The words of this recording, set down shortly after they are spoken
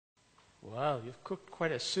Wow, you've cooked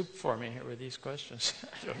quite a soup for me here with these questions.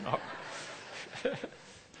 I don't know.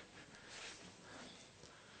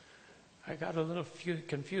 I got a little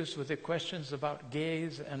confused with the questions about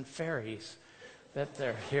gays and fairies, that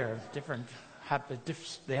they're here,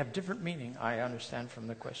 they have different meaning, I understand from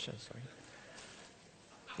the questions.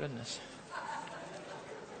 Goodness.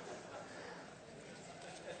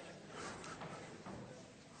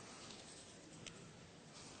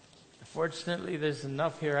 Fortunately, there's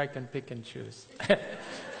enough here I can pick and choose.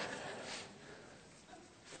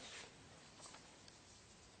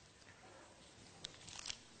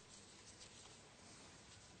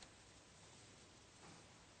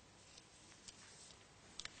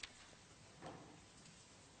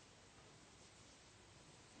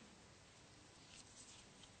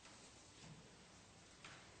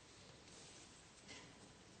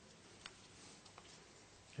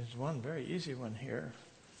 There's one very easy one here.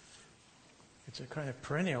 It's a kind of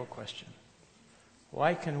perennial question.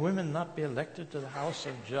 Why can women not be elected to the House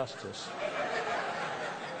of Justice?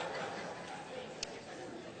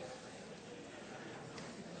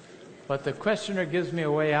 But the questioner gives me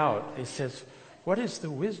a way out. He says, what is the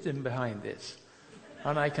wisdom behind this?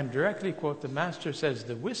 And I can directly quote, the master says,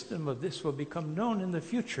 the wisdom of this will become known in the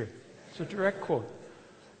future. It's a direct quote.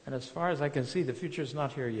 And as far as I can see, the future is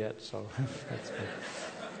not here yet, so that's good.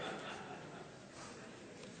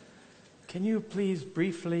 Can you please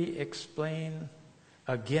briefly explain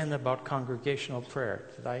again about congregational prayer?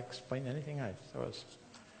 Did I explain anything?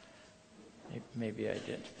 Maybe I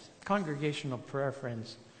did. Congregational prayer,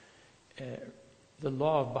 friends, the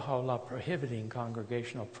law of Baha'u'llah prohibiting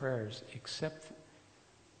congregational prayers except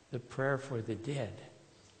the prayer for the dead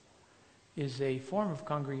is a form of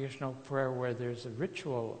congregational prayer where there's a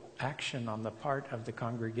ritual action on the part of the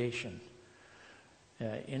congregation.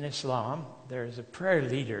 In Islam, there is a prayer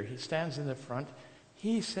leader. He stands in the front.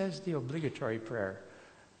 He says the obligatory prayer,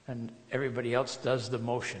 and everybody else does the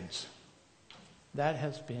motions. That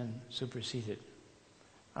has been superseded.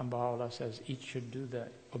 And Baha'u'llah says each should do the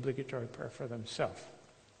obligatory prayer for themselves.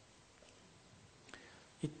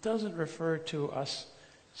 It doesn't refer to us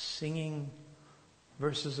singing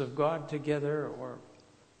verses of God together or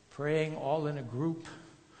praying all in a group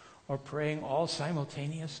or praying all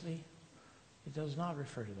simultaneously. It does not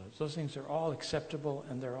refer to those. Those things are all acceptable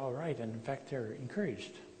and they're all right, and in fact they're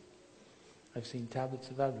encouraged. I've seen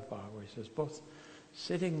tablets of Dunbar where he says both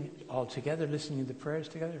sitting all together, listening to the prayers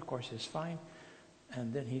together, of course, is fine.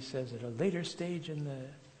 And then he says at a later stage in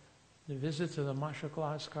the visit to the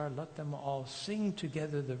Mashriqul Askar, let them all sing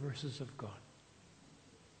together the verses of God.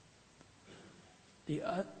 The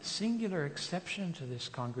singular exception to this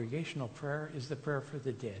congregational prayer is the prayer for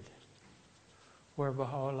the dead, where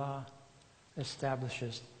Baha'u'llah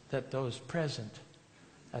establishes that those present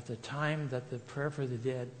at the time that the prayer for the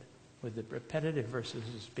dead with the repetitive verses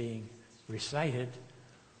is being recited,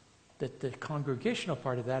 that the congregational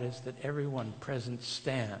part of that is that everyone present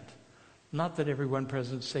stand. Not that everyone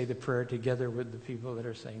present say the prayer together with the people that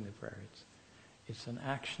are saying the prayer. It's an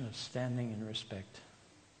action of standing in respect.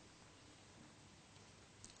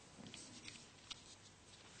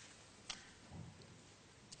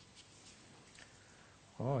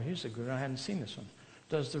 Oh, here's a good one. I hadn't seen this one.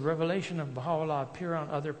 Does the revelation of Baha'u'llah appear on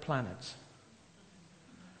other planets?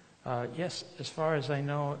 Yes, as far as I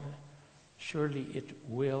know, surely it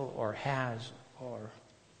will or has or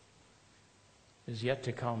is yet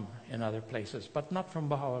to come in other places, but not from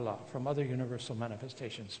Baha'u'llah, from other universal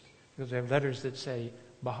manifestations. Because we have letters that say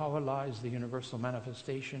Baha'u'llah is the universal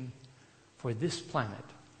manifestation for this planet.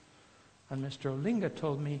 And Mr. Olinga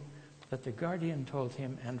told me that the Guardian told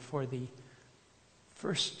him, and for the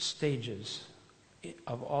first stages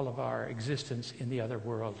of all of our existence in the other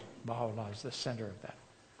world, Baha'u'llah is the center of that.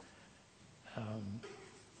 I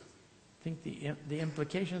think the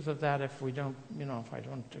implications of that, if we don't, if I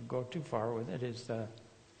don't go too far with it, is that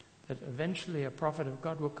eventually a prophet of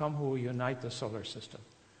God will come who will unite the solar system,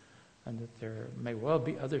 and that there may well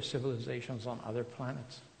be other civilizations on other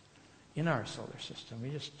planets in our solar system.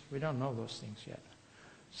 We don't know those things yet.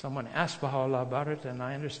 Someone asked Baha'u'llah about it, and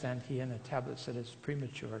I understand he in a tablet said it's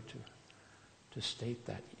premature to state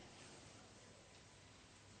that.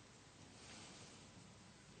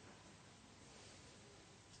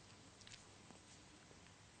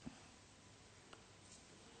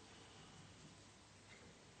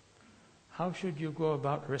 How should you go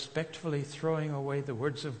about respectfully throwing away the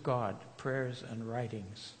words of God, prayers and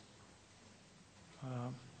writings?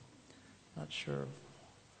 Not sure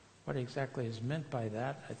what exactly is meant by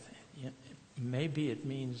that. Maybe it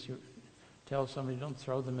means you tell somebody don't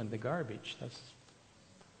throw them in the garbage. That's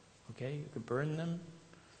okay. You could burn them.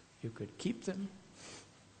 You could keep them.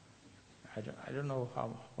 I don't know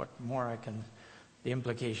what more I can, the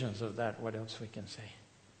implications of that, what else we can say.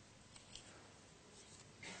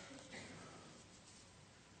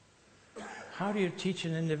 How do you teach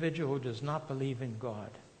an individual who does not believe in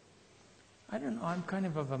God? I don't know. I'm kind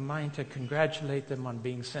of a mind to congratulate them on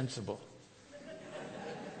being sensible.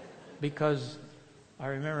 Because I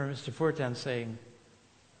remember Mr. Fortan saying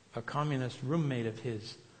a communist roommate of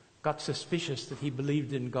his got suspicious that he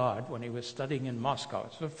believed in God when he was studying in Moscow.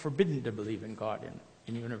 It's forbidden to believe in God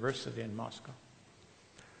in university in Moscow.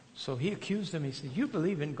 So he accused him. He said, "You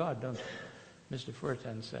believe in God, don't you?" Mr.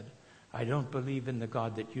 Fortan said, "I don't believe in the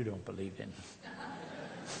God that you don't believe in."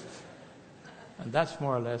 And that's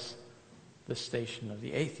more or less the station of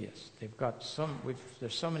the atheists. They've got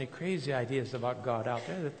there's so many crazy ideas about God out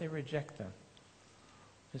there that they reject them.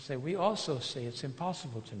 They say, we also say it's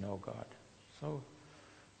impossible to know God. So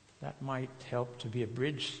that might help to be a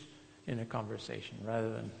bridge in a conversation rather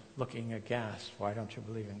than looking aghast, why don't you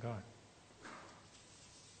believe in God?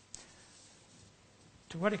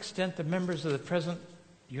 To what extent the members of the present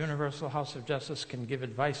Universal House of Justice can give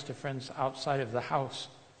advice to friends outside of the House,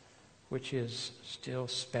 which is still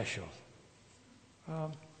special? I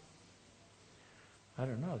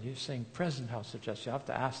don't know. You're saying present House of Justice. You have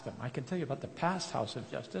to ask them. I can tell you about the past House of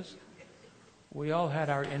Justice. We all had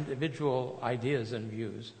our individual ideas and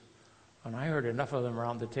views. And I heard enough of them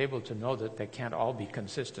around the table to know that they can't all be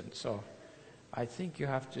consistent. So I think you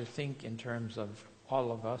have to think in terms of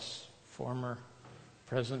all of us, former,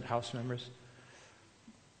 present House members.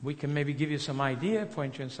 We can maybe give you some idea,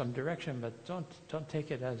 point you in some direction, but don't take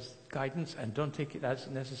it as guidance, and don't take it as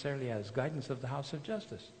necessarily as guidance of the House of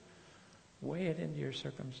Justice. Weigh it into your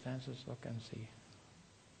circumstances, look and see.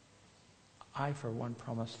 I, for one,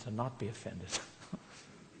 promise to not be offended.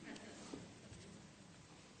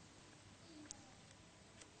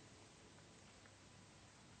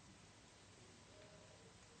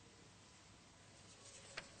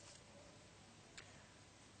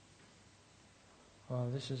 Well,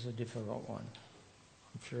 this is a difficult one.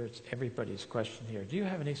 I'm sure it's everybody's question here. Do you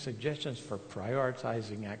have any suggestions for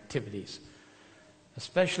prioritizing activities,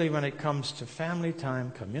 especially when it comes to family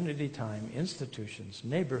time, community time, institutions,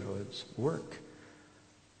 neighborhoods, work,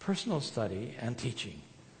 personal study, and teaching?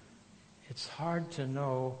 It's hard to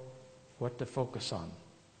know what to focus on.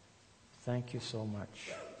 Thank you so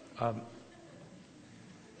much.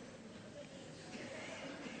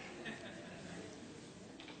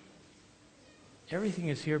 Everything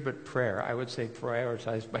is here but prayer. I would say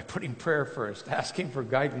prioritize by putting prayer first, asking for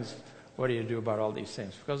guidance. What do you do about all these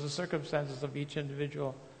things? Because the circumstances of each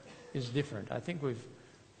individual is different. I think we've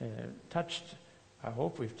touched, I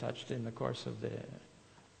hope we've touched in the course of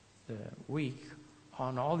the week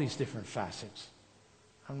on all these different facets.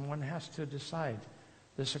 And one has to decide.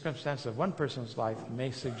 The circumstance of one person's life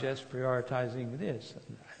may suggest prioritizing this,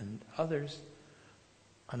 and others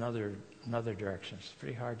another direction. It's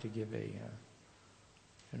pretty hard to give a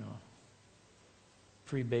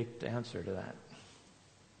pre-baked answer to that.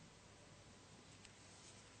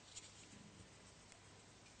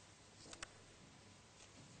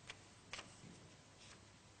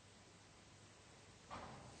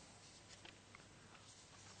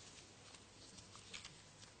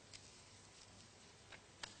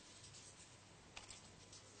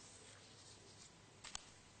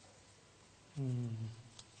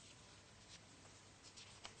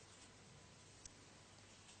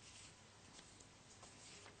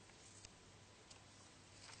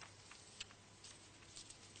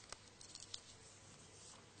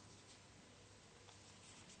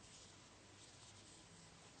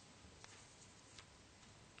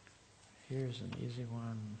 Here's an easy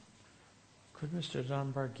one. Could Mr.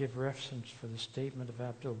 Dunbar give reference for the statement of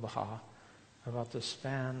Abdu'l-Baha about the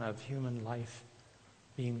span of human life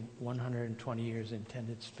being 120 years,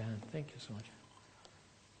 intended span? Thank you so much.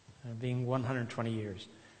 Being 120 years.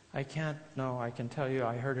 I can't know. I can tell you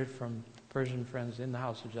I heard it from Persian friends in the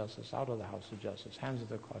House of Justice, out of the House of Justice, hands of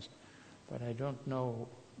the cause. But I don't know.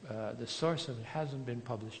 The source of it hasn't been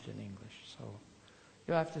published in English. So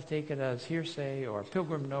you'll have to take it as hearsay or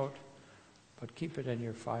pilgrim note, but keep it in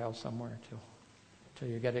your file somewhere till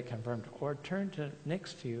you get it confirmed. Or turn to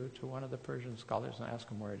next to you to one of the Persian scholars and ask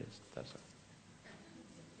them where it is. That's it.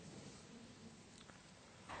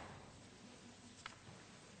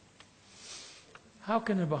 How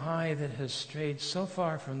can a Baha'i that has strayed so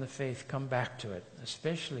far from the faith come back to it,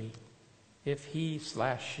 especially if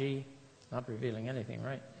he/she, not revealing anything,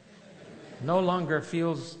 right, no longer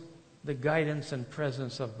feels the guidance and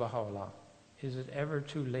presence of Baha'u'llah? Is it ever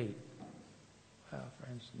too late? Well,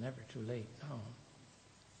 friends, never too late, no.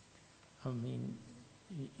 I mean,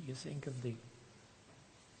 you think of the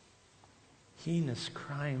heinous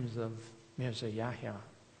crimes of Mirza Yahya,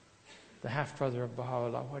 the half-brother of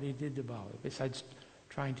Baha'u'llah, what he did to Baha'u'llah, besides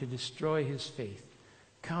trying to destroy his faith,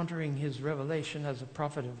 countering his revelation as a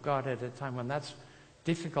prophet of God at a time when that's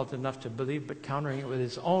difficult enough to believe, but countering it with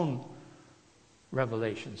his own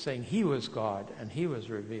revelation, saying he was God and he was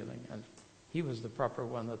revealing and he was the proper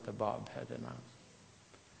one that the Bab had announced.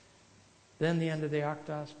 Then the end of the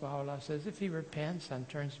Aqdas, Baha'u'llah says, if he repents and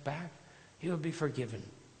turns back, he'll be forgiven.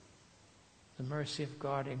 The mercy of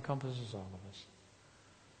God encompasses all of us.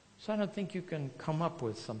 So I don't think you can come up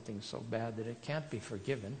with something so bad that it can't be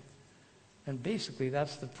forgiven. And basically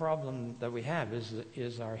that's the problem that we have,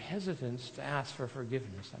 is our hesitance to ask for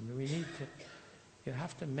forgiveness. I mean, you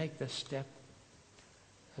have to make the step,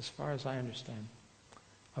 as far as I understand,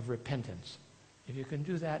 of repentance. If you can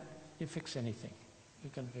do that, you fix anything. You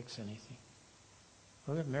can fix anything.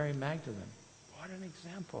 Look at Mary Magdalene. What an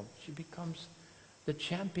example. She becomes the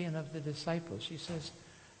champion of the disciples. She says,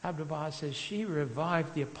 Abdu'l-Baha says, she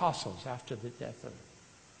revived the apostles after the death of her.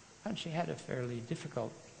 And she had a fairly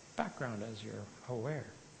difficult background, as you're aware.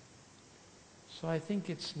 So I think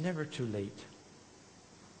it's never too late.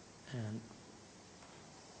 And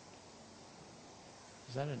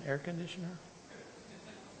is that an air conditioner?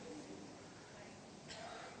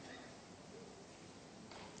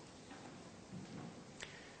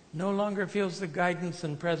 No longer feels the guidance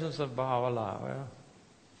and presence of Baha'u'llah. Well,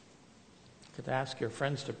 you could ask your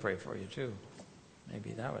friends to pray for you too. Maybe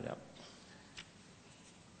that would help.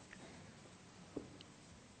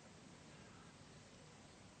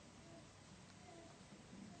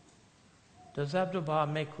 Does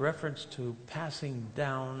Abdu'l-Baha make reference to passing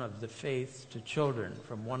down of the faith to children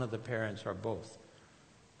from one of the parents or both?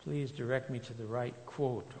 Please direct me to the right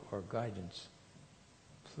quote or guidance.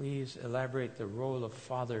 Please elaborate the role of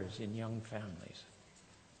fathers in young families.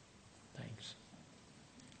 Thanks.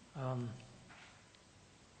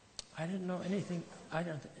 I don't know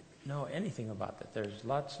anything about that. There's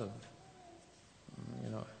lots of,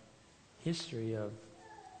 history of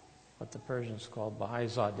what the Persians call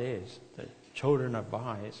Baha'izadehs, the children of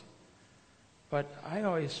Baha'is. But I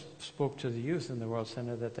always spoke to the youth in the World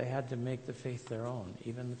Center that they had to make the faith their own,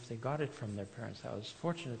 even if they got it from their parents. I was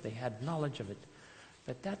fortunate they had knowledge of it.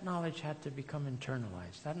 But that knowledge had to become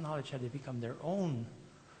internalized. That knowledge had to become their own.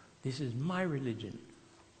 This is my religion.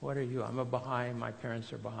 What are you? I'm a Baha'i. My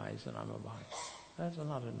parents are Baha'is, and I'm a Baha'i. That's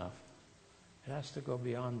not enough. It has to go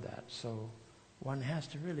beyond that. So one has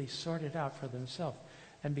to really sort it out for themselves.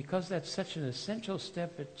 And because that's such an essential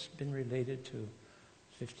step, it's been related to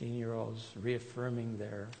 15-year-olds reaffirming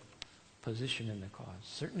their position in the cause.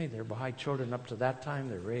 Certainly they're Baha'i children up to that time.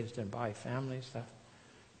 They're raised in Baha'i families. That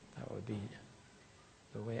would be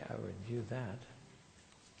the way I would view that.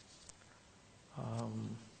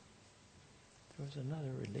 There was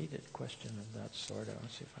another related question of that sort. I want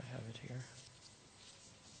to see if I have it here.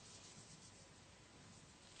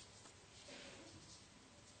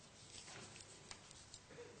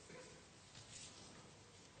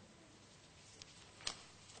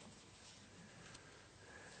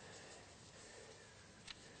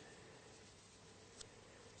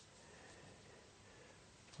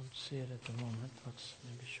 Don't see it at the moment. Let's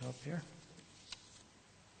maybe show up here.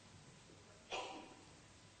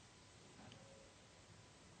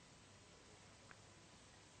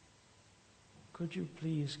 Could you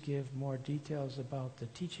please give more details about the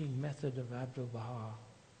teaching method of Abdu'l-Baha,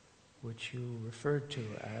 which you referred to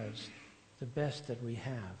as the best that we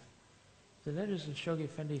have? The letters of Shoghi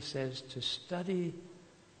Effendi says to study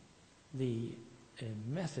the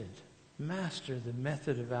method, master the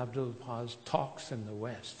method of Abdu'l-Baha's talks in the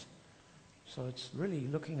West. So it's really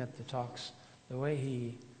looking at the talks, the way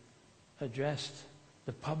he addressed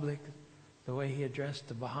the public, the way he addressed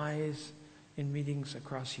the Baha'is in meetings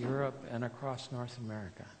across Europe and across North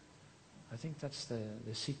America. I think that's the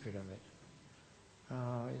secret of it.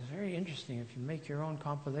 It's very interesting if you make your own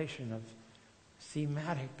compilation of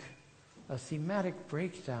a thematic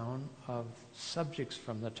breakdown of subjects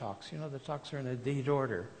from the talks. You know, the talks are in a date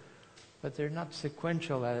order, but they're not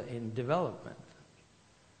sequential in development.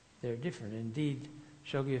 They're different. Indeed,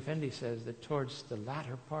 Shoghi Effendi says that towards the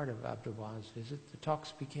latter part of Abdu'l-Baha's visit, the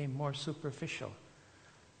talks became more superficial,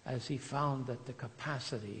 as he found that the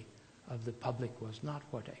capacity of the public was not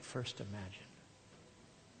what I first imagined.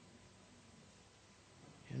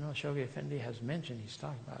 You know, Shoghi Effendi has mentioned, he's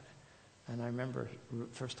talking about it. And I remember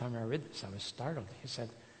first time I read this, I was startled. He said,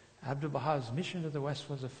 Abdu'l-Baha's mission to the West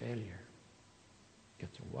was a failure.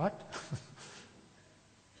 Get to what?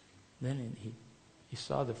 Then he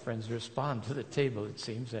saw the friends respond to the table, it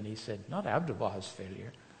seems, and he said, not Abdu'l-Baha's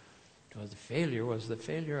failure. The failure was the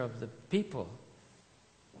failure of the people.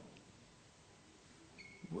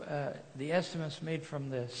 the estimates made from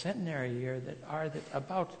the centenary year that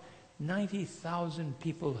about 90,000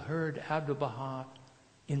 people heard Abdu'l-Baha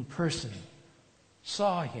in person,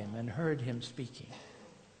 saw him and heard him speaking.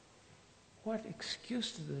 What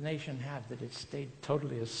excuse does the nation have that it stayed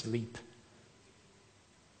totally asleep?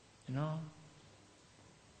 You know?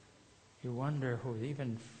 You wonder who,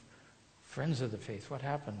 even friends of the faith, what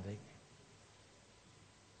happened? They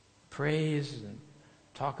praise and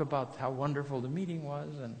talk about how wonderful the meeting was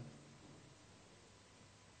and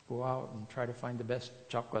go out and try to find the best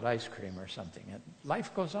chocolate ice cream or something. And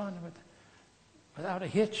life goes on without a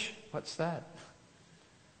hitch. What's that?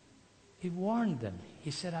 He warned them.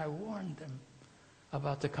 He said, I warned them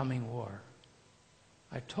about the coming war.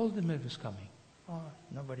 I told them it was coming. Oh,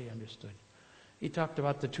 nobody understood. He talked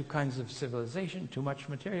about the two kinds of civilization, too much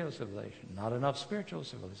material civilization, not enough spiritual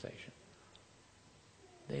civilization.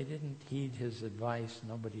 They didn't heed his advice.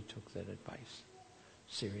 Nobody took that advice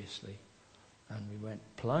seriously. And we went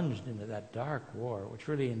plunged into that dark war, which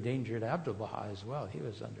really endangered Abdu'l-Baha as well. He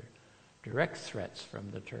was under direct threats from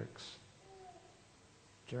the Turks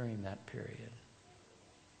during that period.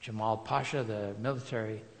 Jamal Pasha, the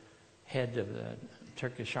military head of the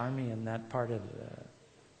Turkish army in that part of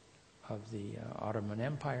the Ottoman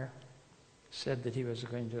Empire, said that he was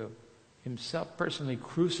going to himself personally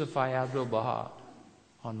crucify Abdu'l-Baha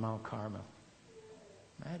on Mount Carmel.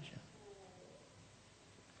 Imagine.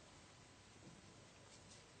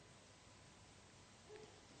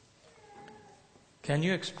 Can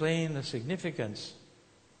you explain the significance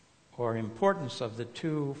or importance of the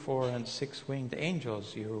 2, 4, and 6-winged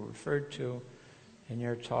angels you referred to in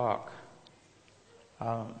your talk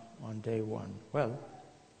on day 1? Well,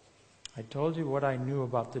 I told you what I knew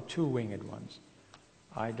about the 2-winged ones.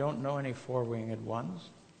 I don't know any 4-winged ones.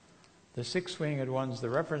 The 6-winged ones, the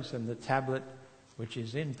reference in the tablet, which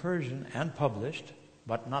is in Persian and published,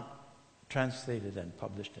 but not translated and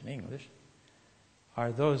published in English,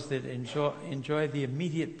 are those that enjoy the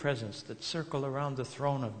immediate presence, that circle around the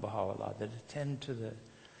throne of Baha'u'llah, that attend to the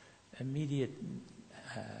immediate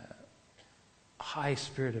high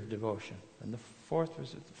spirit of devotion. And the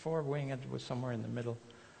 4-winged was somewhere in the middle.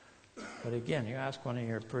 But again, you ask one of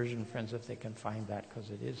your Persian friends if they can find that, because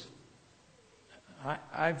it is.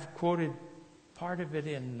 I've quoted part of it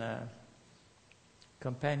in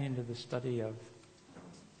Companion to the Study of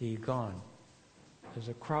the Iqan. There's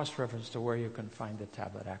a cross-reference to where you can find the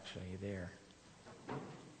tablet actually there.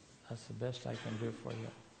 That's the best I can do for you.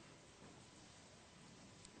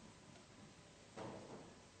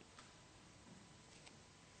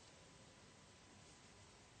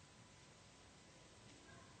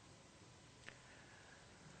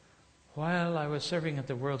 While I was serving at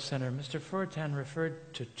the World Center, Mr. Furtan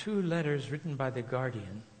referred to 2 letters written by the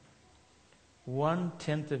Guardian. One,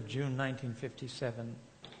 10th of June, 1957.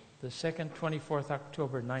 The second, 24th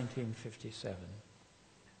October 1957,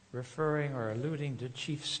 referring or alluding to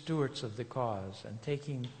chief stewards of the cause and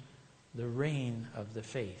taking the reign of the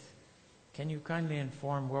faith. Can you kindly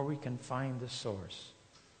inform where we can find the source?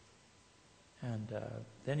 And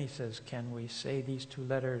then he says, can we say these 2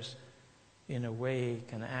 letters in a way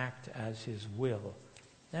can act as his will?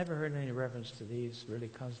 Never heard any reference to these really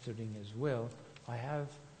constituting his will. I have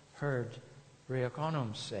heard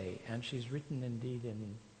Reakonum say, and she's written indeed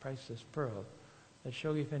in Priceless Pearl, that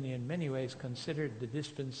Shoghi Effendi in many ways considered the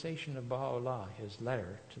dispensation of Baha'u'llah, his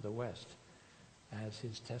letter to the West, as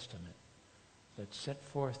his testament that set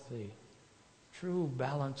forth the true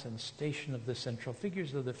balance and station of the central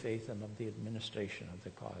figures of the faith and of the administration of the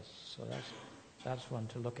cause. So that's one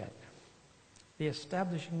to look at. The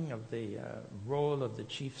establishing of the role of the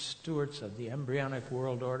chief stewards of the embryonic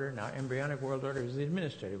world order. Now, embryonic world order is the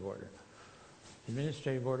administrative order.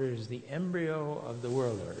 Administrative order is the embryo of the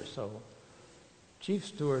world order. So, chief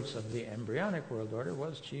stewards of the embryonic world order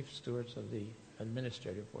was chief stewards of the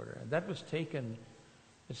administrative order. And that was taken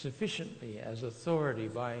sufficiently as authority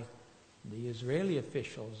by the Israeli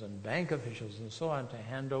officials and bank officials and so on to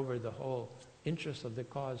hand over the whole interest of the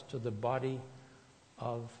cause to the body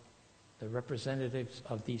of the representatives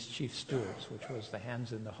of these chief stewards, which was the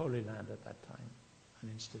Hands in the Holy Land at that time, an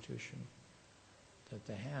institution that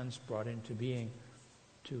the Hands brought into being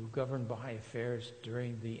to govern Baha'i affairs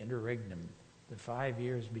during the interregnum, the 5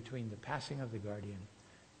 years between the passing of the Guardian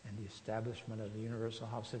and the establishment of the Universal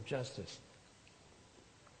House of Justice.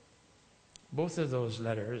 Both of those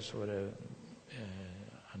letters would have,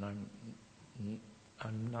 and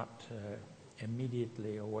I'm not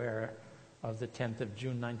immediately aware of the 10th of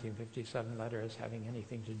June 1957 letter as having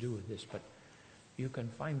anything to do with this, but you can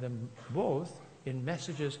find them both in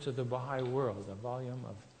Messages to the Baha'i World, a volume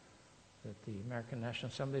of that the American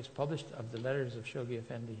National Assembly has published of the letters of Shoghi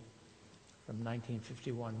Effendi from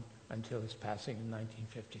 1951 until his passing in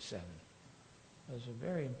 1957. It was a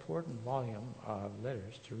very important volume of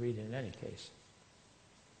letters to read in any case.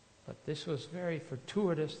 But this was very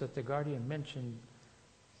fortuitous that the Guardian mentioned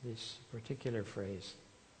this particular phrase.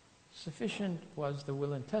 Sufficient was the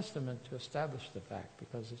will and testament to establish the fact,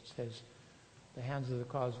 because it says the hands of the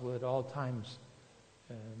cause will at all times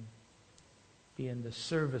be in the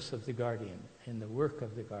service of the Guardian, in the work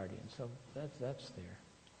of the Guardian. So that's there.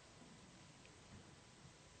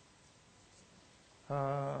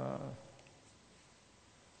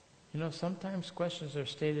 Sometimes questions are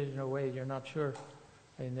stated in a way you're not sure,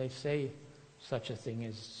 and they say such a thing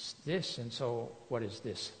as this, and so what is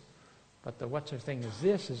this? But the what such a thing as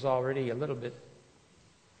this is already a little bit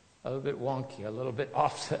wonky, a little bit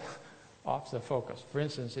off the focus. For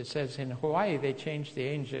instance, it says in Hawaii they changed the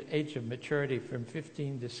age of maturity from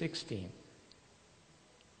 15 to 16.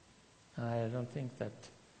 I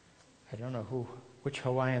don't know which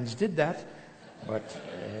Hawaiians did that, but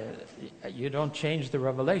you don't change the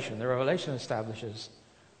revelation. The revelation establishes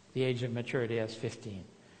the age of maturity as 15.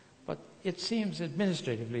 But it seems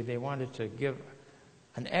administratively they wanted to give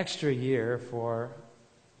an extra year for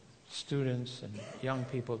students and young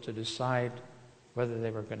people to decide whether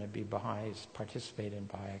they were going to be Baha'is, participate in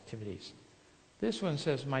Baha'i activities. This one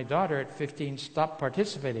says, my daughter at 15 stopped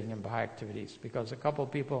participating in Baha'i activities because a couple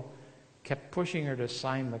people kept pushing her to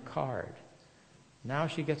sign the card. Now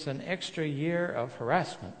she gets an extra year of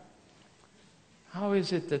harassment. How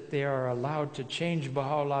is it that they are allowed to change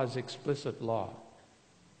Baha'u'llah's explicit law?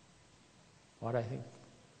 What I think,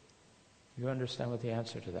 you understand what the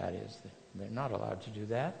answer to that is. They're not allowed to do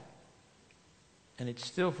that. And it's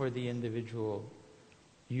still for the individual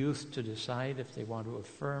youth to decide if they want to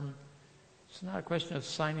affirm. It's not a question of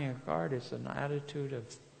signing a card, it's an attitude of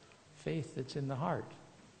faith that's in the heart.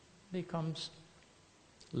 It becomes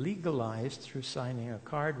legalized through signing a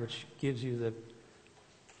card, which gives you the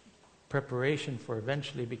preparation for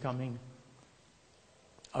eventually becoming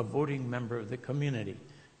a voting member of the community.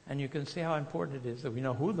 And you can see how important it is that we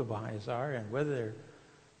know who the Baha'is are and whether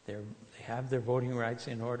they have their voting rights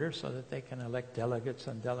in order so that they can elect delegates,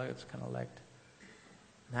 and delegates can elect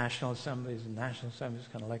national assemblies, and national assemblies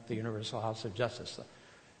can elect the Universal House of Justice.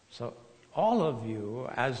 So all of you,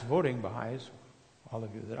 as voting Baha'is, all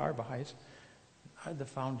of you that are Baha'is, are the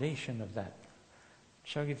foundation of that.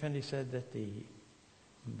 Shoghi Effendi said that the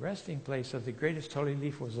resting place of the greatest holy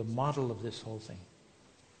leaf was a model of this whole thing.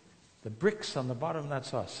 The bricks on the bottom,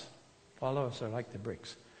 that's us. All of us are like the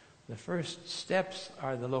bricks. The first steps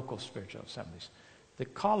are the local spiritual assemblies. The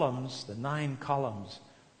columns, the 9 columns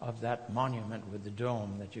of that monument with the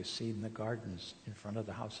dome that you see in the gardens in front of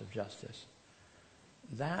the House of Justice,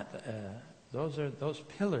 those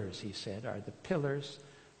pillars, he said, are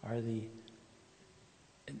the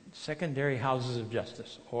secondary houses of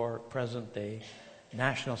justice, or present-day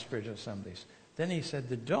national spiritual assemblies. Then he said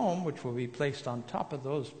the dome, which will be placed on top of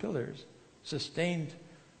those pillars, sustaining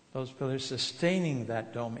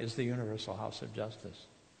that dome, is the Universal House of Justice.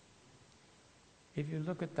 If you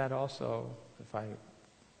look at that also, if I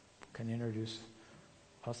can introduce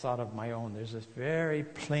a thought of my own, there's this very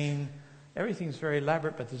plain, everything's very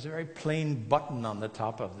elaborate, but there's a very plain button on the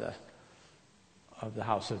top of the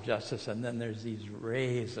House of Justice, and then there's these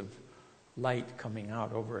rays of light coming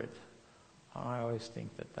out over it. I always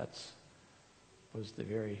think that was the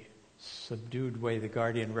very subdued way the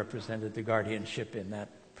Guardian represented the guardianship in that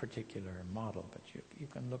particular model. But you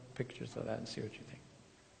can look pictures of that and see what you think.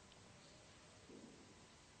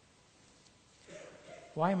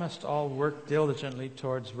 Why must all work diligently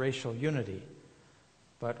towards racial unity?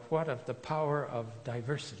 But what of the power of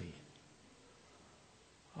diversity?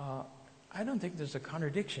 I don't think there's a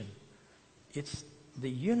contradiction. It's the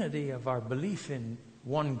unity of our belief in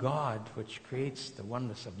one God which creates the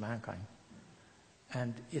oneness of mankind.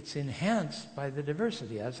 And it's enhanced by the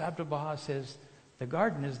diversity. As Abdu'l-Baha says, the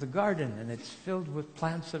garden is the garden, and it's filled with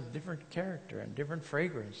plants of different character and different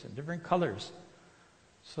fragrance and different colors.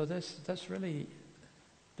 So that's really,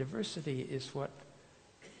 diversity is what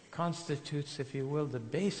constitutes, if you will, the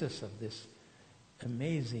basis of this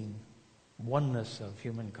amazing oneness of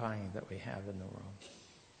humankind that we have in the world.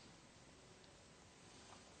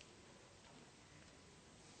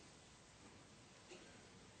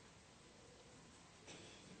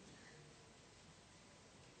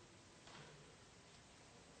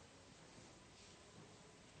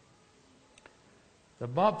 The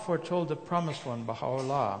Bab foretold the promised one,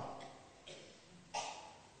 Baha'u'llah. In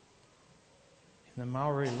the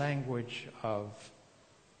Maori language of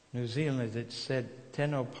New Zealand, it said,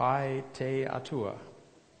 Teno Pai Te Atua.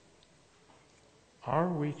 Are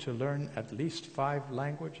we to learn at least 5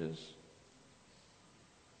 languages?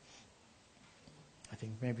 I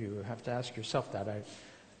think maybe you have to ask yourself that.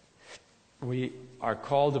 We are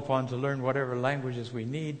called upon to learn whatever languages we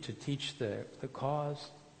need to teach the cause.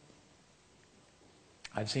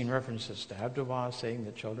 I've seen references to Abdu'l-Baha saying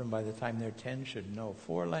that children by the time they're 10 should know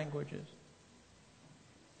 4 languages.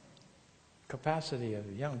 Capacity of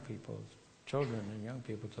young people, children and young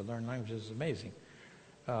people to learn languages is amazing.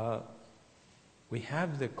 We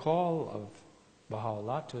have the call of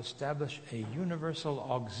Baha'u'llah to establish a universal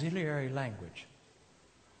auxiliary language.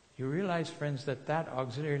 You realize, friends, that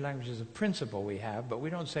auxiliary language is a principle we have, but we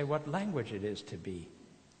don't say what language it is to be.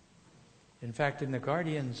 In fact, in the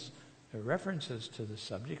Guardian's references to the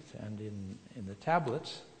subject and in the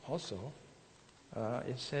tablets also,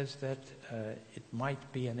 it says that it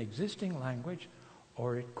might be an existing language,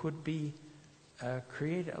 or it could be a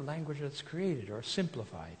language that's created or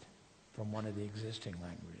simplified from one of the existing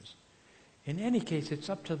languages. In any case, it's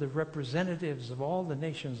up to the representatives of all the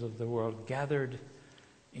nations of the world gathered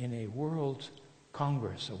in a world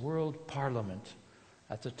congress, a world parliament,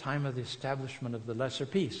 at the time of the establishment of the Lesser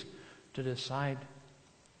Peace, to decide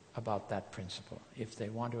about that principle, if they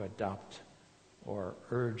want to adopt or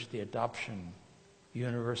urge the adoption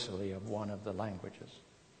universally of one of the languages.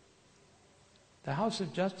 The House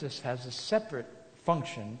of Justice has a separate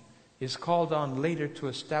function, is called on later to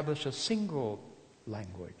establish a single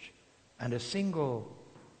language and a single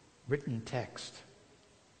written text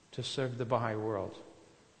to serve the Baha'i world.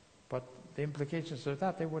 But the implications of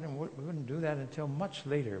that, we wouldn't do that until much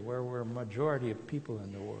later, where we're a majority of people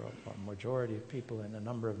in the world, or a majority of people in a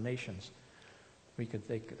number of nations. We could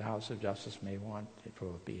think the House of Justice may want, it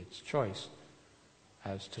will be its choice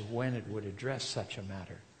as to when it would address such a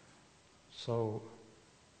matter. So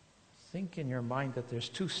think in your mind that there's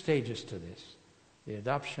 2 stages to this. The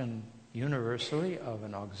adoption universally of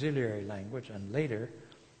an auxiliary language, and later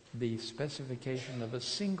the specification of a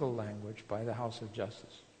single language by the House of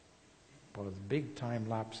Justice. But with a big time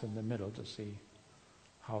lapse in the middle to see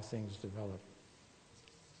how things develop.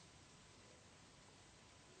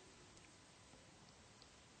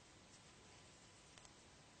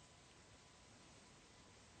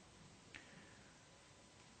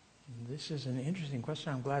 This is an interesting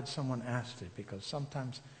question. I'm glad someone asked it, because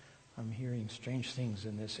sometimes I'm hearing strange things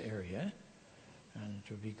in this area, and it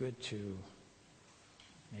would be good to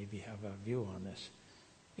maybe have a view on this.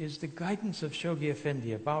 Is the guidance of Shoghi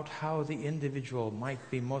Effendi about how the individual might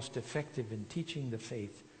be most effective in teaching the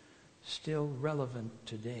faith still relevant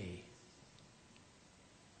today?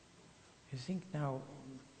 You think now,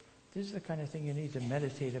 this is the kind of thing you need to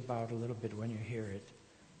meditate about a little bit when you hear it.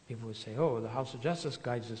 People would say, oh, the House of Justice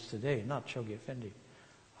guides us today, not Shoghi Effendi.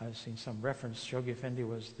 I've seen some reference. Shoghi Effendi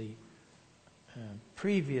was the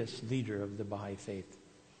previous leader of the Baha'i faith.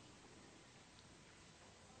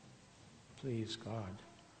 Please, God,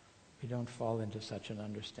 we don't fall into such an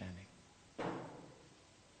understanding.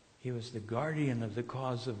 He was the guardian of the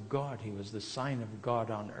cause of God. He was the sign of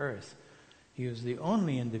God on earth. He was the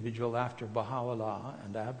only individual after Baha'u'llah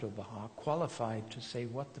and Abdu'l-Baha qualified to say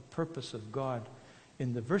what the purpose of God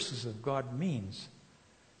in the verses of God means.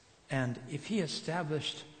 And if he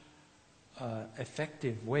established an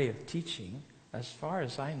effective way of teaching, as far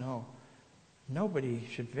as I know, nobody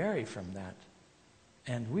should vary from that.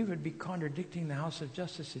 And we would be contradicting the House of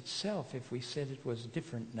Justice itself if we said it was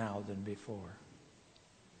different now than before.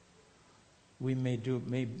 We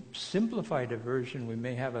may simplify the version. We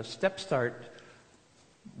may have a step start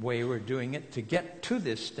way we're doing it to get to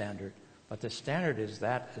this standard. But the standard is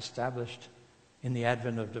that established in the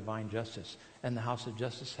advent of divine justice. And the House of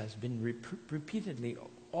Justice has been repeatedly,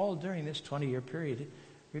 all during this 20-year period,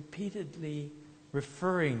 repeatedly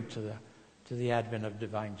referring to the advent of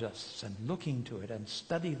divine justice and looking to it and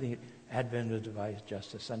study the advent of divine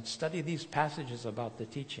justice and study these passages about the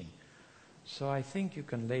teaching. So I think you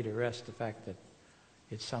can lay to rest the fact that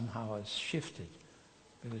it somehow has shifted,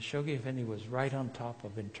 because Shoghi Effendi was right on top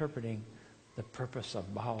of interpreting the purpose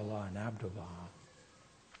of Baha'u'llah and Abdu'l-Baha.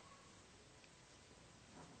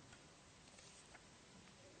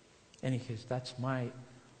 In any case, that's my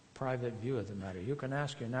private view of the matter. You can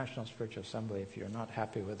ask your National Spiritual Assembly if you're not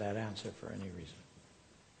happy with that answer for any reason.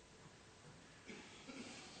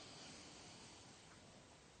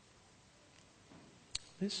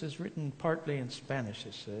 This is written partly in Spanish.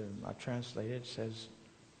 I translate it. It says,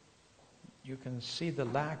 you can see the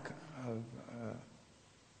lack of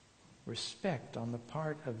respect on the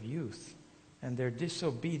part of youth and their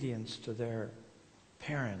disobedience to their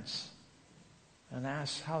parents, and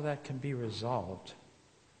asks how that can be resolved.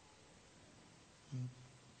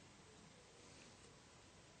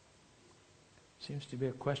 Seems to be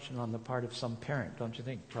a question on the part of some parent, don't you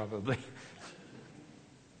think? Probably.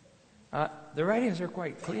 The writings are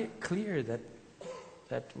quite clear that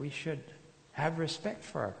we should have respect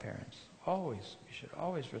for our parents. Always. We should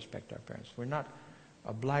always respect our parents. We're not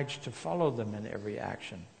obliged to follow them in every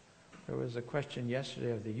action. There was a question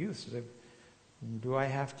yesterday of the youth. Do I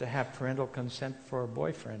have to have parental consent for a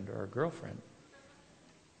boyfriend or a girlfriend?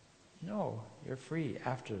 No, you're free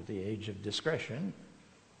after the age of discretion,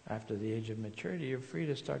 after the age of maturity. You're free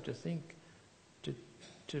to start to think,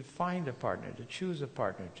 to find a partner, to choose a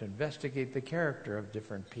partner, to investigate the character of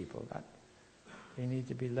different people. That they need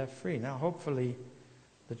to be left free. Now, hopefully,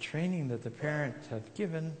 the training that the parents have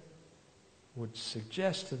given would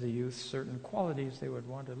suggest to the youth certain qualities they would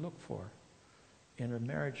want to look for in a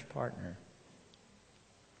marriage partner.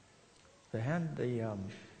 In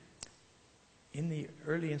the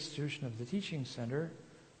early institution of the teaching center,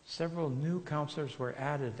 several new counselors were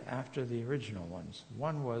added after the original ones.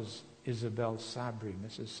 One was Isabel Sabri,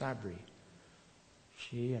 Mrs. Sabri.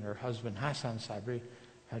 She and her husband Hassan Sabri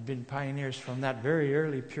had been pioneers from that very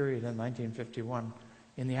early period in 1951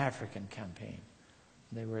 in the African campaign.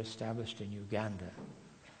 They were established in Uganda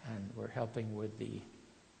and were helping with the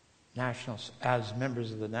as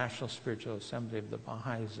members of the National Spiritual Assembly of the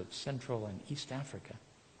Baha'is of Central and East Africa.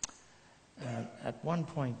 At one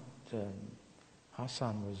point,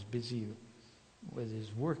 Hassan was busy with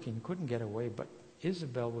his work and couldn't get away, but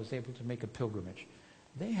Isabel was able to make a pilgrimage.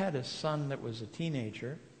 They had a son that was a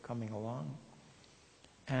teenager coming along,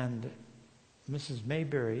 and Mrs.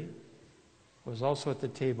 Mayberry was also at the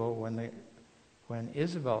table when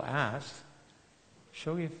Isabel asked,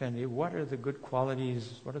 Shoghi Effendi, what are the good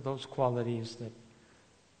qualities, what are those qualities that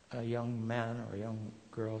a young man or a young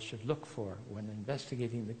girl should look for when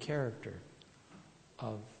investigating the character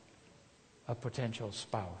of a potential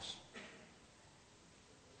spouse?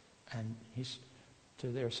 And to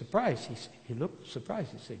their surprise, he looked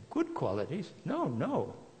surprised. He said, good qualities?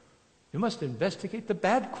 No. You must investigate the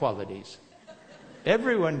bad qualities.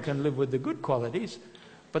 Everyone can live with the good qualities,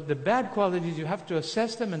 but the bad qualities, you have to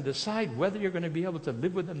assess them and decide whether you're going to be able to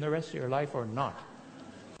live with them the rest of your life or not.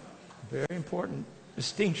 Very important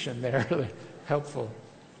distinction there, helpful.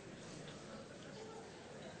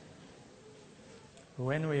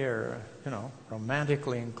 When we are,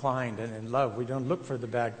 romantically inclined and in love, we don't look for the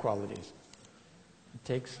bad qualities. It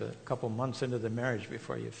takes a couple months into the marriage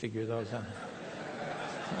before you figure those out.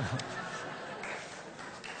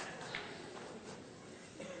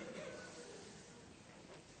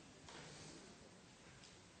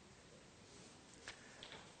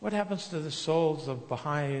 What happens to the souls of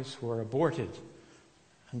Baha'is who are aborted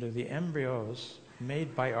under the embryos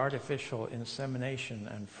made by artificial insemination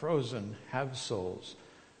and frozen have souls?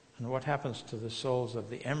 And what happens to the souls of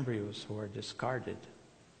the embryos who are discarded?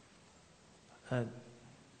 The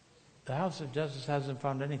House of Justice hasn't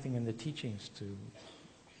found anything in the teachings to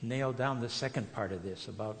nail down the second part of this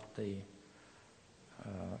about the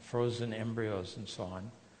frozen embryos and so on.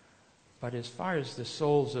 But as far as the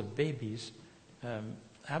souls of babies,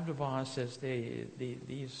 Abdu'l-Baha says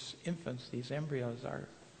these infants, these embryos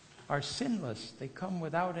are sinless. They come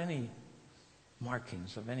without any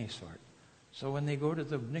markings of any sort. So when they go to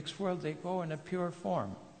the next world, they go in a pure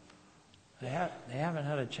form. They haven't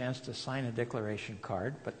had a chance to sign a declaration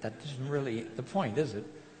card, but that isn't really the point, is it?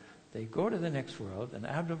 They go to the next world, and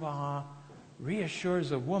Abdu'l-Baha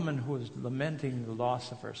reassures a woman who is lamenting the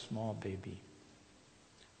loss of her small baby.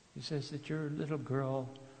 He says that your little girl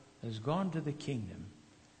has gone to the kingdom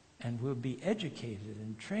and will be educated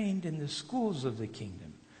and trained in the schools of the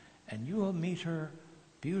kingdom, and you will meet her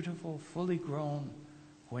beautiful, fully grown,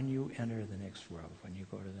 when you enter the next world, when you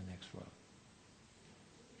go to the next world.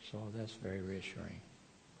 So that's very reassuring.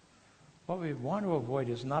 What we want to avoid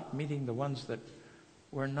is not meeting the ones that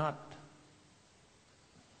were not,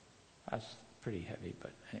 that's pretty heavy,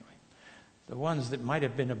 but anyway. The ones that might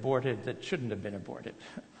have been aborted that shouldn't have been aborted.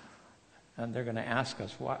 And they're going to ask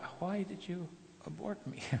us, why did you abort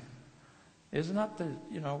me? It's not that,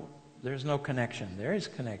 there's no connection. There is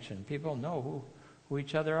connection. People know who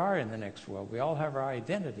each other are in the next world. We all have our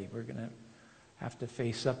identity. We're going to have to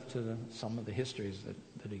face up to some of the histories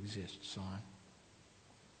that exist, so on.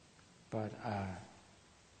 But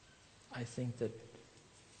I think that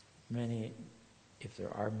if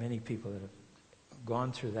there are many people that have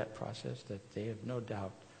gone through that process, that they have no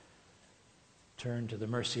doubt turned to the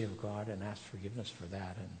mercy of God and asked forgiveness for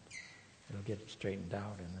that, and it'll get straightened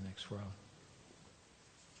out in the next world.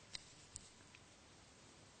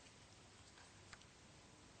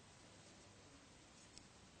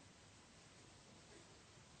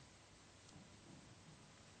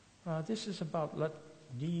 This is about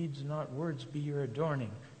deeds, not words, be your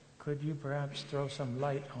adorning. Could you perhaps throw some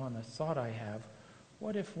light on a thought I have?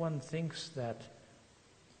 What if one thinks that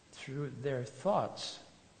through their thoughts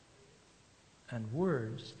and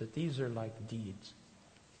words, that these are like deeds?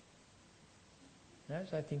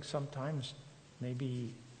 Yes, I think sometimes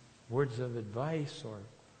maybe words of advice or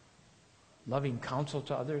loving counsel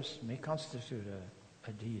to others may constitute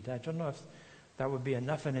a deed. I don't know if that would be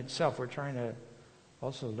enough in itself. We're trying to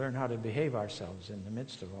also learn how to behave ourselves in the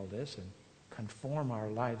midst of all this and conform our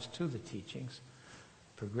lives to the teachings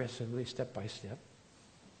progressively, step by step.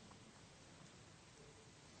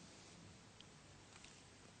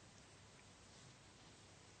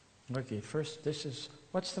 Okay, first,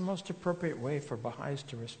 what's the most appropriate way for Baha'is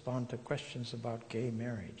to respond to questions about gay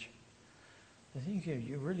marriage? I think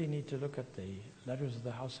you really need to look at the letters of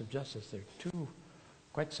the House of Justice. There are two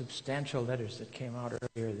quite substantial letters that came out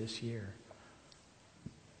earlier this year.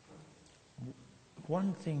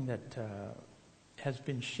 One thing that has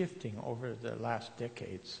been shifting over the last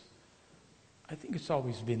decades, I think it's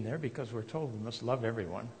always been there because we're told we must love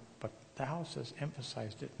everyone, but the House has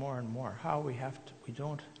emphasized it more and more, how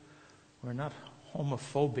we're not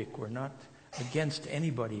homophobic, we're not against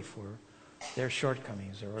anybody for their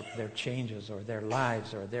shortcomings or their changes or their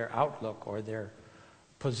lives or their outlook or their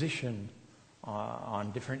position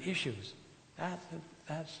on different issues.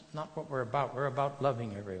 That's not what we're about. We're about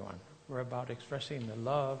loving everyone. We're about expressing the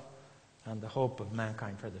love and the hope of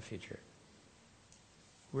mankind for the future.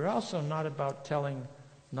 We're also not about telling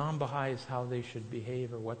non-Baha'is how they should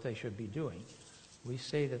behave or what they should be doing. We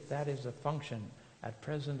say that is a function at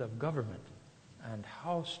present of government, and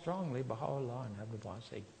how strongly Baha'u'llah and Abdullah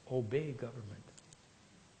say, obey government.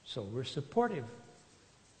 So we're supportive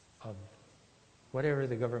of whatever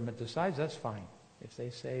the government decides, that's fine. If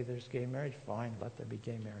they say there's gay marriage, fine, let there be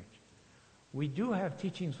gay marriage. We do have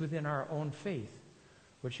teachings within our own faith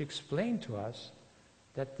which explain to us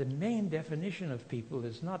that the main definition of people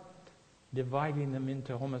is not dividing them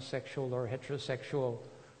into homosexual or heterosexual.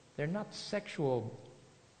 They're not sexual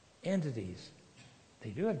entities. They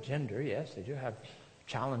do have gender, yes, they do have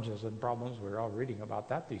challenges and problems. We're all reading about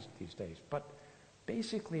that these days. But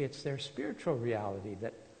basically it's their spiritual reality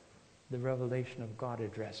that the revelation of God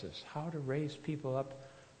addresses. How to raise people up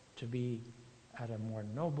to be at a more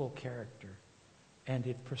noble character. And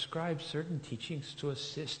it prescribes certain teachings to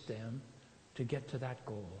assist them to get to that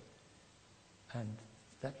goal. And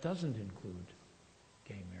that doesn't include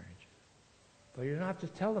gay marriage. But you don't have to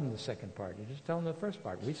tell them the second part. You just tell them the first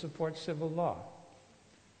part. We support civil law,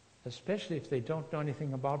 especially if they don't know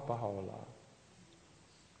anything about Baha'u'llah.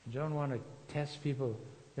 You don't want to test people,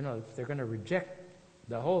 if they're going to reject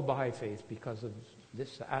the whole Baha'i faith because of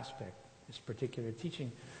this aspect, this particular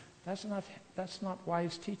teaching. That's not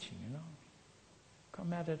wise teaching,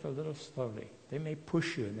 Come at it a little slowly. They may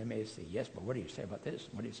push you and they may say, yes, but what do you say about this?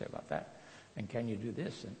 What do you say about that? And can you do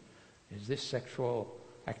this? And is this sexual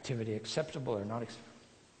activity acceptable or not acceptable?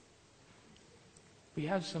 We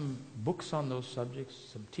have some books on those subjects,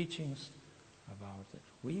 some teachings about it.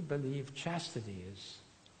 We believe chastity is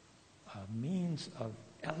a means of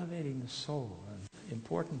elevating the soul, and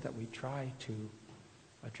important that we try to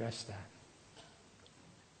address that.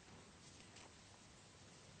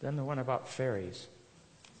 Then the one about fairies.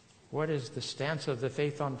 What is the stance of the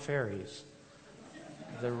faith on fairies?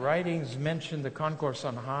 The writings mention the concourse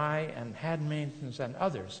on high and handmaidens and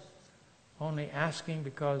others, only asking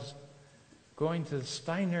because going to the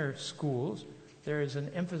Steiner schools, there is an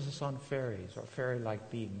emphasis on fairies or fairy-like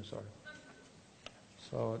beings.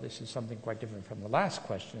 So this is something quite different from the last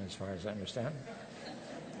question as far as I understand.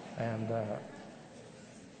 And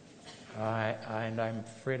I'm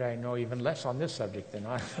afraid I know even less on this subject than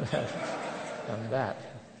on that.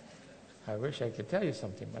 I wish I could tell you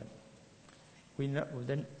something, but we know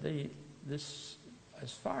this,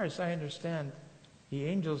 as far as I understand, the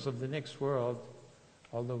angels of the next world,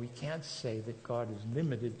 although we can't say that God is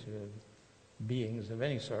limited to beings of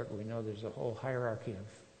any sort, we know there's a whole hierarchy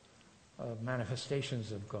of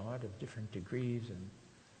manifestations of God of different degrees, and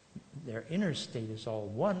their inner state is all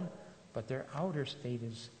one, but their outer state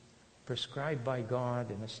is prescribed by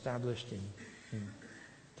God and established in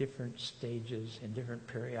different stages, in different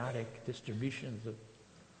periodic distributions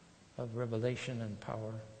of revelation and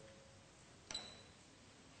power.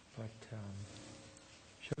 But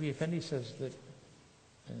Shoghi Effendi says that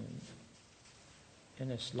in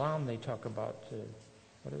Islam they talk about,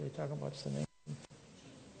 what do they talk about? What's the name?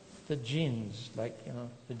 The jinns,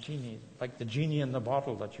 the genie, like the genie in the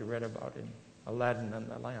bottle that you read about in Aladdin and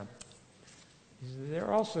the lamp.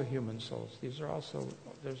 They're also human souls. There's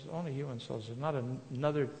only human souls. There's not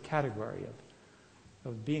another category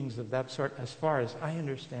of beings of that sort, as far as I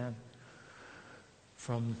understand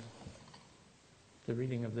from the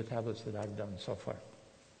reading of the tablets that I've done so far.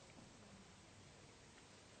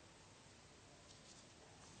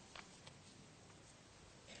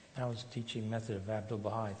 Tao's teaching method of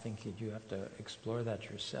Abdu'l-Baha, I think that you have to explore that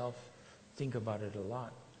yourself, think about it a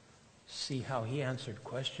lot, see how he answered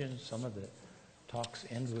questions. Some of the talks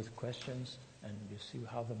end with questions, and you see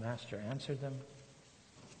how the master answered them.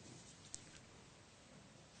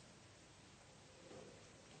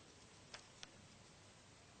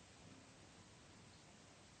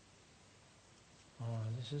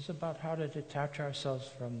 This is about how to detach ourselves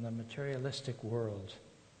from the materialistic world.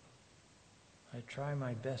 I try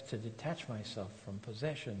my best to detach myself from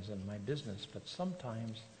possessions and my business, but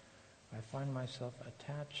sometimes I find myself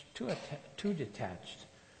too detached,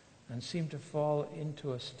 and seem to fall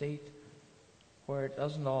into a state where it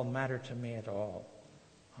doesn't all matter to me at all.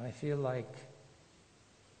 I feel like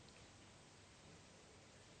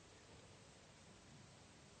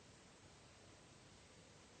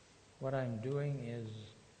what I'm doing is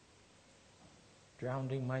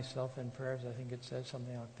drowning myself in prayers. I think it says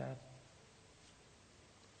something like that.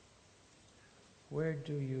 Where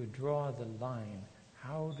do you draw the line?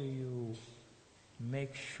 How do you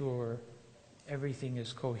make sure everything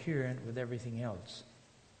is coherent with everything else?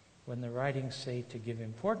 When the writings say to give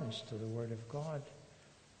importance to the Word of God,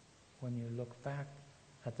 when you look back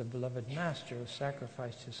at the beloved Master who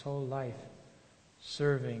sacrificed his whole life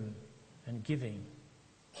serving and giving,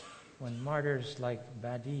 when martyrs like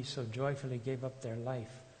Baha'i so joyfully gave up their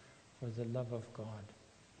life for the love of God,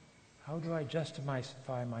 how do I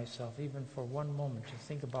justify myself even for one moment to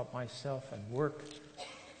think about myself and work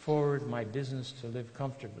forward my business to live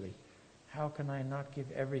comfortably? How can I not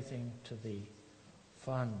give everything to the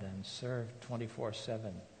fund and serve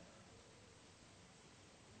 24/7?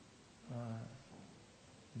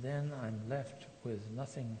 Then I'm left with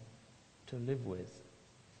nothing to live with.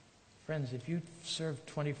 Friends, if you serve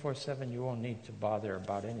 24/7, you won't need to bother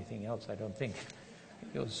about anything else, I don't think.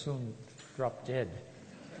 You'll soon drop dead.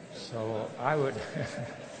 So I would...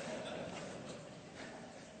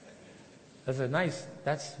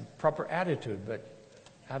 That's proper attitude, but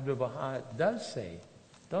Abdu'l-Baha does say,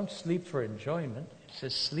 don't sleep for enjoyment. It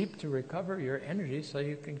says sleep to recover your energy so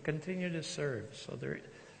you can continue to serve. So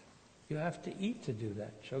you have to eat to do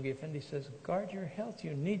that. Shoghi Effendi says, guard your health.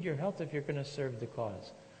 You need your health if you're going to serve the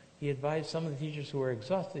cause. He advised some of the teachers who were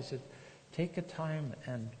exhausted, he said, take a time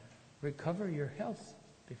and recover your health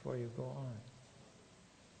before you go on.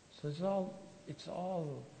 So it's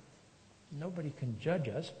all, nobody can judge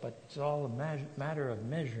us, but it's all a matter of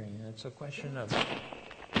measuring. And it's a question of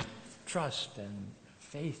trust and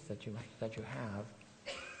faith that you have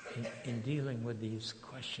in dealing with these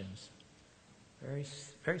questions. Very,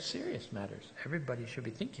 very serious matters. Everybody should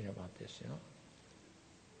be thinking about this, you know.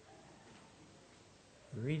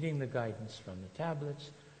 Reading the guidance from the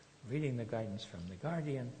tablets, reading the guidance from the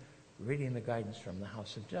guardian, reading the guidance from the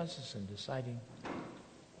House of Justice, and deciding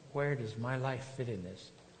where does my life fit in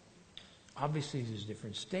this. Obviously, there's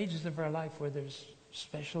different stages of our life where there's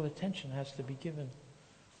special attention has to be given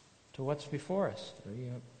to what's before us.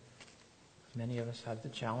 Many of us have the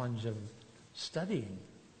challenge of studying.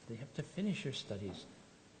 They have to finish your studies.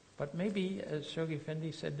 But maybe, as Shoghi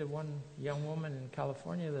Effendi said to one young woman in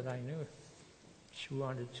California that I knew, she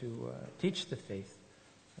wanted to teach the faith.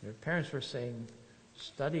 And her parents were saying,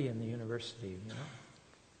 study in the university, you know.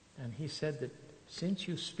 And he said that since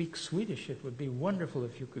you speak Swedish, it would be wonderful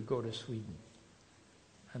if you could go to Sweden.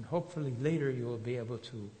 And hopefully later you will be able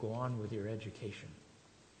to go on with your education.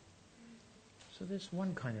 So there's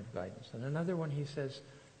one kind of guidance. And another one, he says,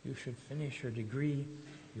 you should finish your degree.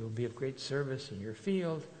 You'll be of great service in your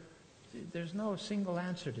field. There's no single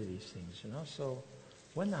answer to these things, you know. So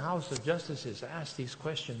when the House of Justice is asked these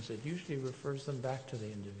questions, it usually refers them back to the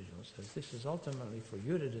individual. It says, this is ultimately for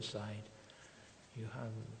you to decide. You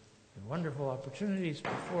have wonderful opportunities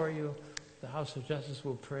before you. The House of Justice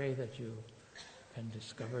will pray that you can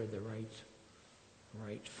discover the right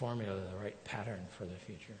formula, the right pattern for the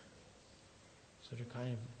future. So to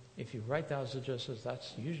kind of, if you write the House of Justice,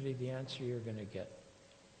 that's usually the answer you're going to get.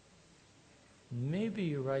 Maybe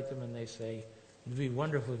you write them and they say, it'd be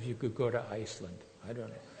wonderful if you could go to Iceland. I don't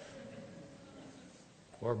know.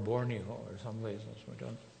 Or Borneo or someplace else. We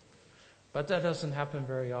don't. But that doesn't happen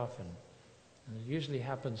very often. And it usually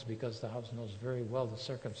happens because the House knows very well the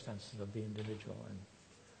circumstances of the individual and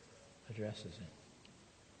addresses it.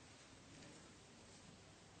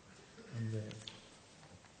 And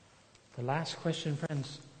the last question,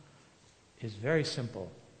 friends, is very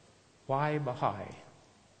simple. Why Baha'i?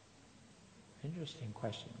 Interesting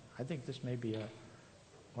question. I think this may be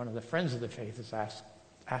one of the friends of the faith has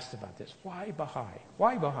asked about this. Why Baha'i?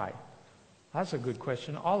 Why Baha'i? That's a good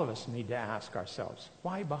question all of us need to ask ourselves.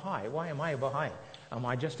 Why Baha'i? Why am I a Baha'i? Am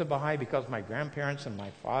I just a Baha'i because my grandparents and my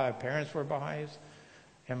parents were Baha'is?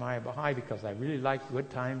 Am I a Baha'i because I really like good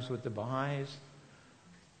times with the Baha'is?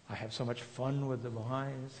 I have so much fun with the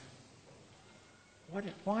Baha'is.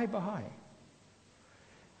 Why Baha'i?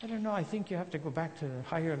 I don't know. I think you have to go back to a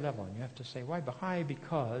higher level, and you have to say, why Baha'i?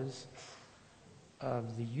 Because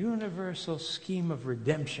of the universal scheme of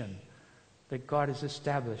redemption that God has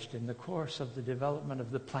established in the course of the development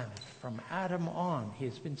of the planet. From Adam on, He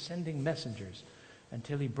has been sending messengers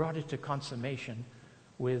until He brought it to consummation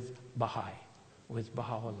with Baha'i, with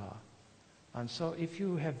Baha'u'llah. And so if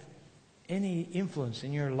you have any influence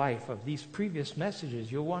in your life of these previous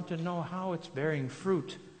messages, you'll want to know how it's bearing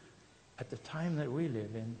fruit at the time that we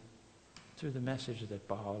live in through the message that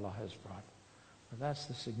Baha'u'llah has brought. Well, that's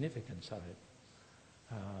the significance of it.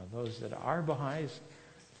 Those that are Baha'is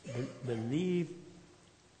believe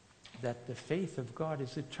that the faith of God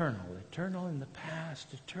is eternal, eternal in the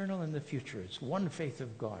past, eternal in the future. It's one faith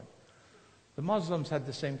of God. The Muslims had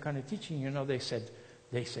the same kind of teaching. You know, they say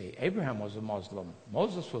Abraham was a Muslim,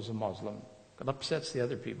 Moses was a Muslim. It upsets the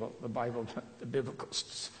other people, the Bible, the biblical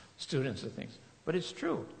students of things. But it's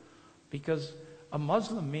true, because a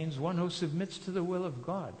Muslim means one who submits to the will of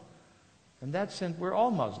God. In that sense, we're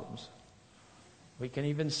all Muslims. We can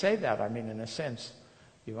even say that. I mean, in a sense,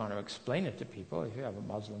 you want to explain it to people. If you have a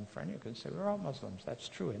Muslim friend, you can say, we're all Muslims. That's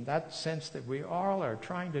true. In that sense that we all are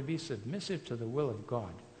trying to be submissive to the will of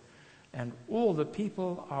God. And all the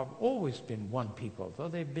people have always been one people, though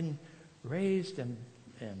they've been raised and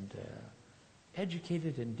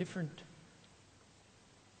educated in different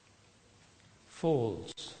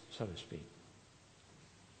folds, so to speak.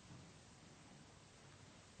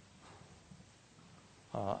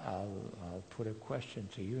 I'll put a question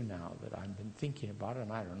to you now that I've been thinking about,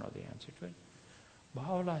 and I don't know the answer to it.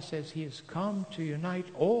 Baha'u'llah says He has come to unite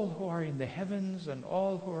all who are in the heavens and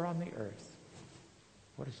all who are on the earth.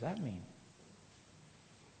 What does that mean?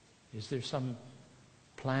 Is there some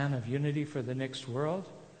plan of unity for the next world?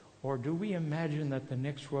 Or do we imagine that the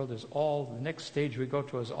next world is the next stage we go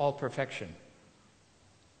to is all perfection?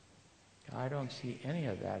 I don't see any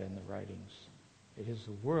of that in the writings. It is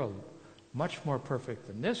a world much more perfect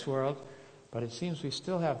than this world, but it seems we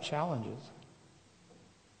still have challenges.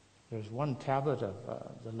 There's one tablet of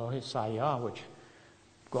the Lohe Sayah, which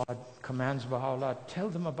God commands Baha'u'llah, tell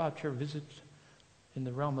them about your visit in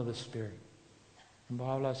the realm of the Spirit. And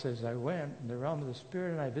Baha'u'llah says, I went in the realm of the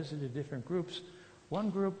Spirit and I visited different groups.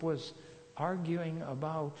 One group was arguing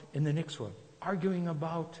about, in the next world, arguing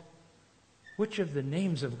about which of the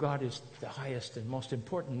names of God is the highest and most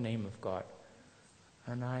important name of God.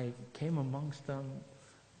 And I came amongst them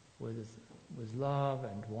with love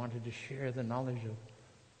and wanted to share the knowledge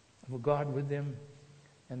of God with them,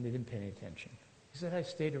 and they didn't pay any attention. He said, I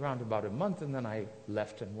stayed around about a month, and then I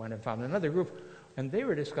left and went and found another group, and they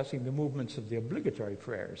were discussing the movements of the obligatory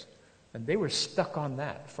prayers, and they were stuck on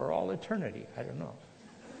that for all eternity. I don't know.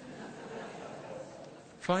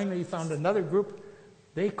 Finally, he found another group.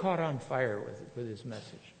 They caught on fire with his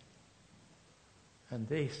message. And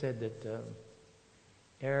they said that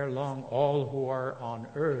ere long, all who are on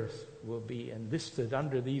earth will be enlisted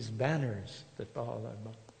under these banners that Baha'u'llah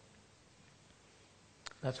brought.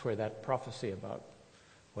 That's where that prophecy about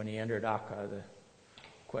when he entered Akka, the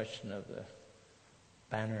question of the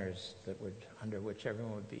banners under which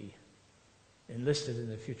everyone would be enlisted in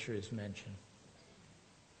the future is mentioned.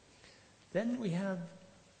 Then we have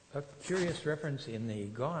a curious reference in the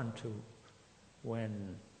Quran to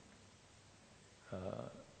when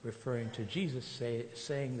referring to Jesus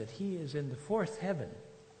saying that He is in the fourth heaven.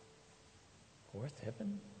 Fourth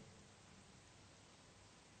heaven?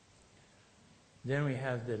 Then we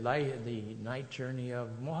have the night journey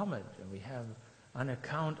of Muhammad. And we have an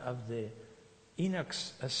account of the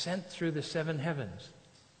Enoch's ascent through the seven heavens.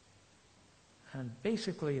 And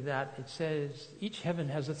basically that, it says each heaven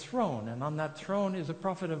has a throne, and on that throne is a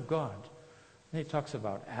prophet of God. And he talks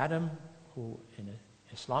about Adam, who in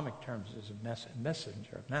Islamic terms is a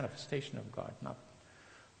messenger, a manifestation of God, not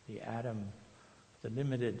the Adam, the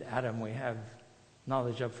limited Adam we have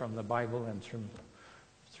knowledge of from the Bible and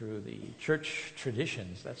through the church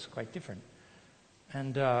traditions. That's quite different.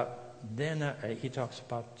 And then he talks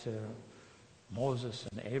about Moses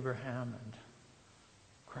and Abraham and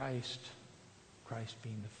Christ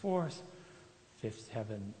being the fourth. Fifth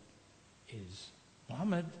heaven is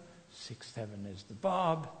Muhammad. Sixth heaven is the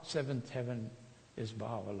Bab. Seventh heaven is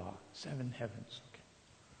Baha'u'llah. 7 heavens. Okay.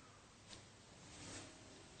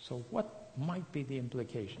 So what might be the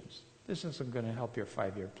implications? This isn't going to help your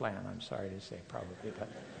 5-year plan, I'm sorry to say, probably, but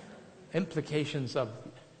implications of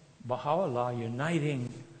Baha'u'llah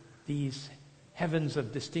uniting these heavens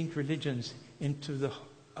of distinct religions into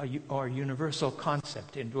our universal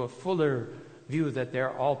concept, into a fuller view that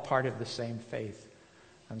they're all part of the same faith.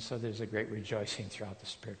 And so there's a great rejoicing throughout the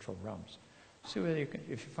spiritual realms. See whether if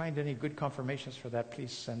you find any good confirmations for that,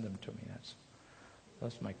 please send them to me.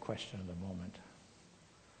 That's my question of the moment.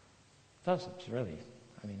 Doesn't really.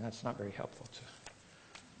 I mean, that's not very helpful to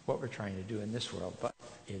what we're trying to do in this world, but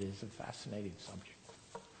it is a fascinating subject.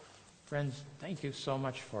 Friends, thank you so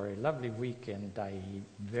much for a lovely week, and I'm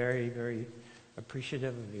very, very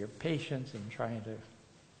appreciative of your patience in trying to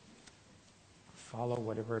follow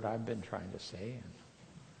whatever I've been trying to say.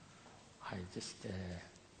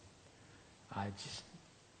 And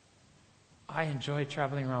I enjoy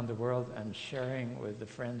traveling around the world and sharing with the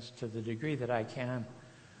friends to the degree that I can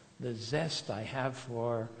the zest I have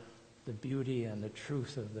for the beauty and the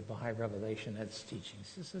truth of the Baha'i revelation and its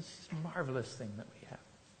teachings. This is a marvelous thing that we have.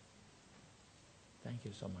 Thank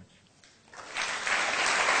you so much.